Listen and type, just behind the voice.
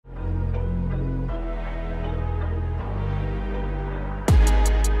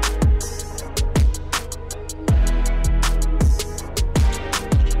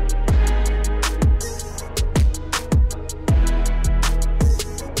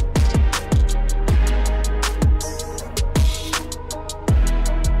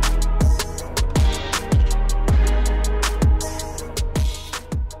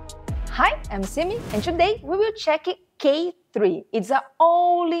I'm Cymyemidori, and today we will check K3. It's an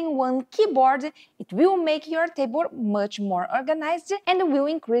all-in-one keyboard. It will make your table much more organized and will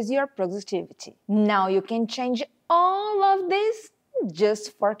increase your productivity. Now you can change all of this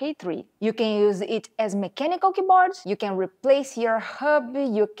just for K3. You can use it as mechanical keyboard, you can replace your hub,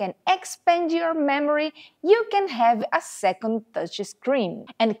 you can expand your memory, you can have a second touch screen.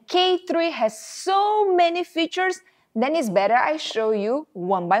 And K3 has so many features, then it's better I show you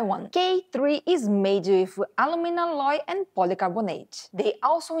one by one. K3 is made with aluminum alloy and polycarbonate. They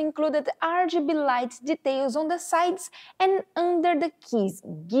also included RGB light details on the sides and under the keys,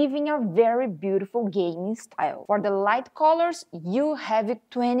 giving a very beautiful gaming style. For the light colors, you have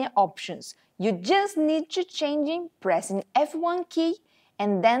 20 options. You just need to change in pressing F1 key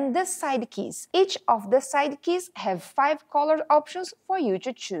and then the side keys. Each of the side keys have 5 color options for you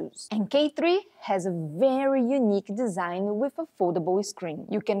to choose. And K3 has a very unique design with a foldable screen.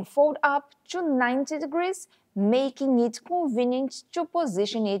 You can fold up to 90 degrees, making it convenient to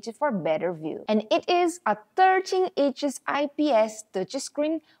position it for better view. And it is a 13 inches IPS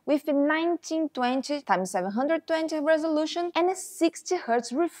touchscreen with 1920 x 720 resolution and a 60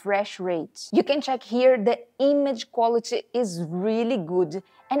 Hz refresh rate. You can check here the image quality is really good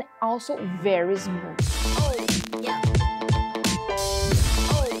and also very smooth.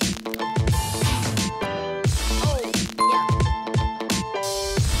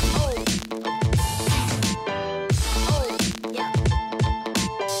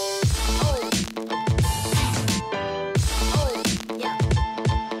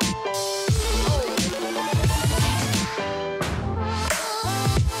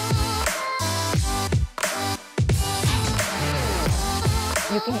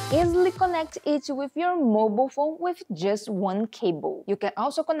 You can easily connect it with your mobile phone with just one cable. You can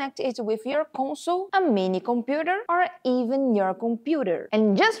also connect it with your console, a mini computer, or even your computer.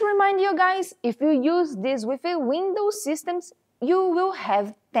 And just remind you guys, if you use this with a Windows systems, you will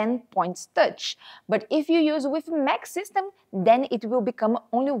have 10 points touch. But if you use with Mac system, then it will become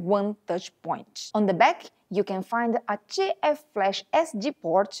only 1 touch point. On the back, you can find a TF Flash SD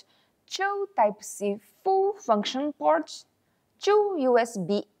port, 2 Type-C full function ports, 2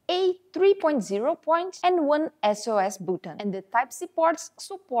 USB-A 3.0 points and 1 SOS button. And the Type-C ports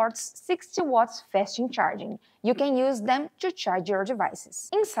supports 60 watts fast charging. You can use them to charge your devices.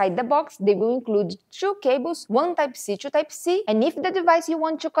 Inside the box, they will include 2 cables, one Type-C to Type-C, and if the device you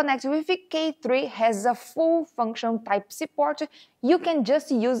want to connect with K3 has a full function Type-C port, you can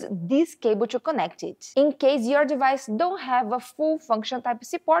just use this cable to connect it. In case your device don't have a full function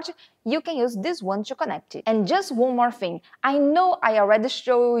Type-C port, you can use this one to connect it. And just one more thing, I know I already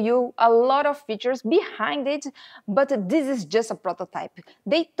showed you a lot of features behind it, but this is just a prototype.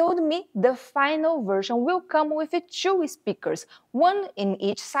 They told me the final version will come with 2 speakers, one in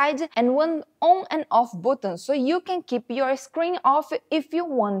each side and one on and off button, so you can keep your screen off if you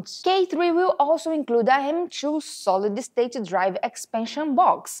want. K3 will also include a M2 solid-state drive expansion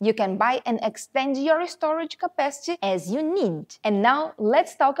box. You can buy and extend your storage capacity as you need. And now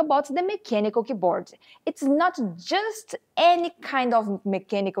let's talk about the mechanical keyboard. It's not just any kind of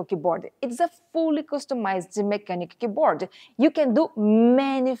mechanical keyboard, it's a fully customized mechanical keyboard. You can do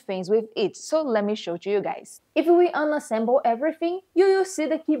many things with it, so let me show to you guys. If we unassemble everything, you will see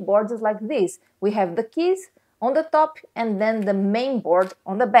the keyboard is like this. We have the keys on the top and then the main board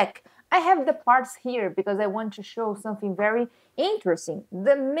on the back. I have the parts here because I want to show something very interesting.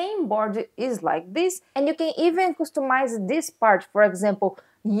 The main board is like this, and you can even customize this part. For example,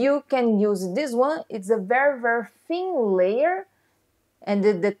 you can use this one. It's a very thin layer and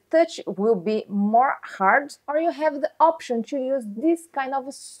the touch will be more hard, or you have the option to use this kind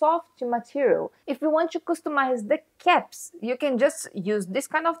of soft material. If you want to customize the caps, you can just use this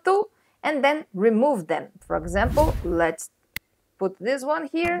kind of tool and then remove them. For example, let's put this one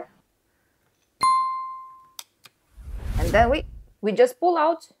here, and then we just pull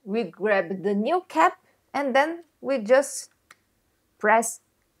out, we grab the new cap, and then we just press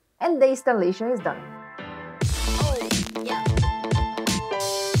and the installation is done.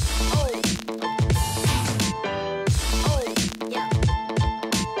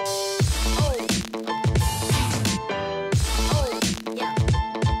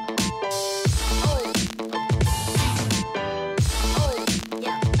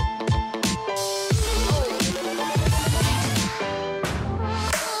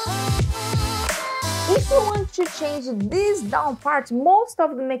 If you want to change this down part, most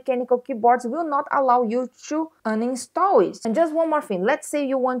of the mechanical keyboards will not allow you to uninstall it. And just one more thing, let's say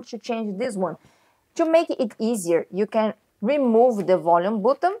you want to change this one. To make it easier, you can remove the volume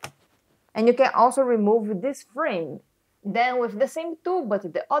button and you can also remove this frame. Then with the same tool,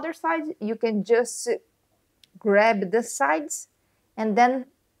 but the other side, you can just grab the sides and then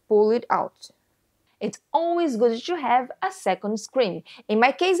pull it out. It's always good to have a second screen. In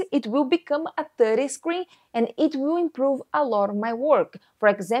my case, it will become a 30 screen and it will improve a lot of my work. For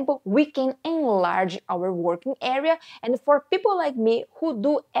example, we can enlarge our working area, and for people like me who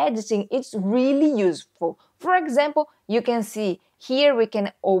do editing, it's really useful. For example, you can see here we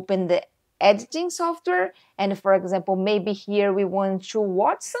can open the editing software, and for example, maybe here we want to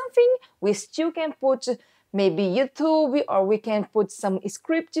watch something, we still can put maybe YouTube, or we can put some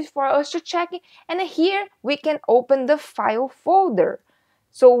script for us to check, and here we can open the file folder.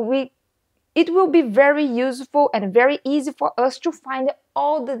 So it will be very useful and very easy for us to find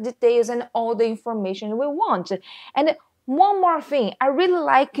all the details and all the information we want. And one more thing, I really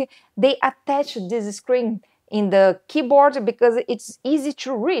like they attach this screen in the keyboard because it's easy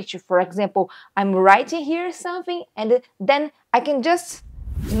to reach. For example, I'm writing here something and then I can just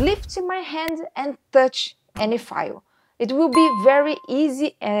lift my hand and touch any file. It will be very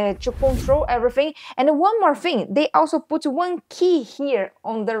easy to control everything. And one more thing, they also put one key here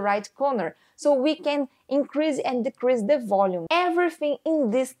on the right corner, so we can increase and decrease the volume. Everything in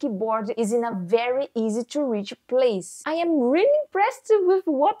this keyboard is in a very easy to reach place. I am really impressed with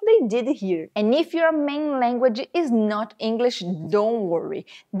what they did here. And if your main language is not English, don't worry.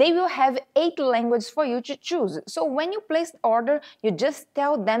 They will have 8 languages for you to choose. So when you place the order, you just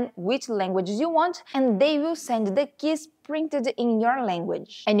tell them which languages you want and they will send the keys printed in your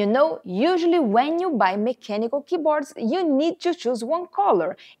language. And you know, usually when you buy mechanical keyboards, you need to choose one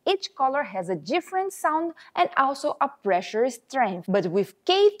color. Each color has a different sound and also a pressure strength. But with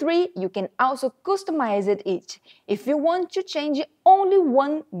K3, you can also customize it. If you want to change only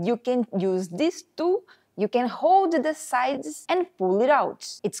one, you can use this tool. You can hold the sides and pull it out.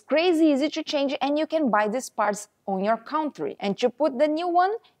 It's crazy easy to change and you can buy these parts on your country. And to put the new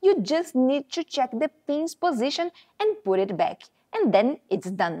one, you just need to check the pin's position and put it back. And then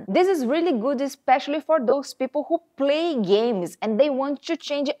it's done. This is really good, especially for those people who play games and they want to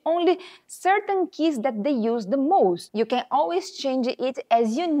change only certain keys that they use the most. You can always change it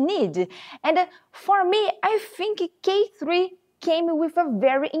as you need. And for me, I think K3 came with a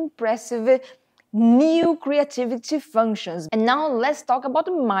very impressive new creativity functions. And now let's talk about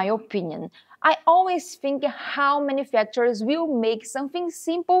my opinion. I always think how manufacturers will make something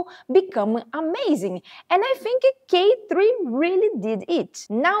simple become amazing. And I think K3 really did it.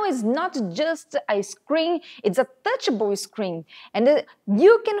 Now it's not just a screen, it's a touchable screen. And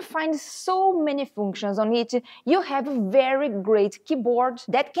you can find so many functions on it. You have a very great keyboard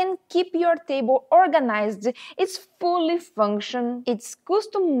that can keep your table organized. It's fully functional, it's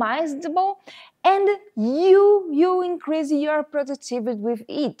customizable, and you increase your productivity with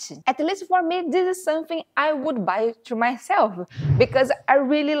it. At least for me, this is something I would buy to myself because I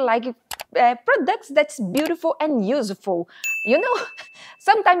really like products that's beautiful and useful. You know,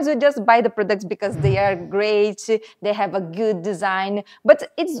 sometimes we just buy the products because they are great, they have a good design,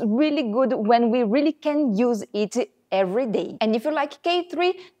 but it's really good when we really can use it every day. And if you like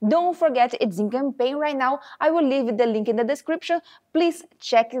K3, don't forget it's in campaign right now. I will leave the link in the description. Please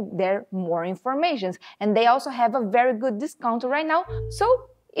check there more information. And they also have a very good discount right now. So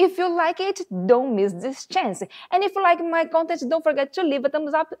if you like it, don't miss this chance. And if you like my content, don't forget to leave a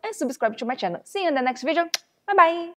thumbs up and subscribe to my channel. See you in the next video. Bye bye!